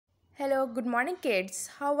Hello, good morning, kids.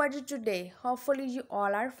 How are you today? Hopefully, you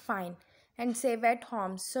all are fine and safe at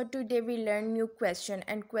home. So, today we learn new question,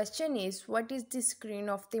 and question is what is the screen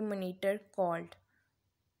of the monitor called?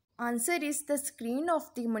 Answer is the screen of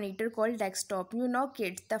the monitor called desktop. You know,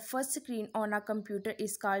 kids, the first screen on a computer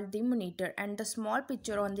is called the monitor, and the small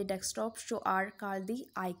picture on the desktop show are called the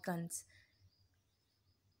icons.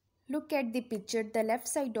 Look at the picture, the left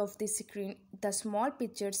side of the screen, the small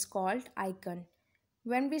picture is called icon.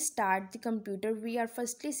 When we start the computer, we are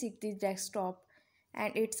firstly see the desktop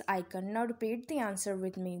and its icon. Now repeat the answer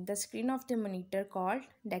with me. The screen of the monitor called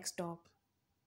desktop.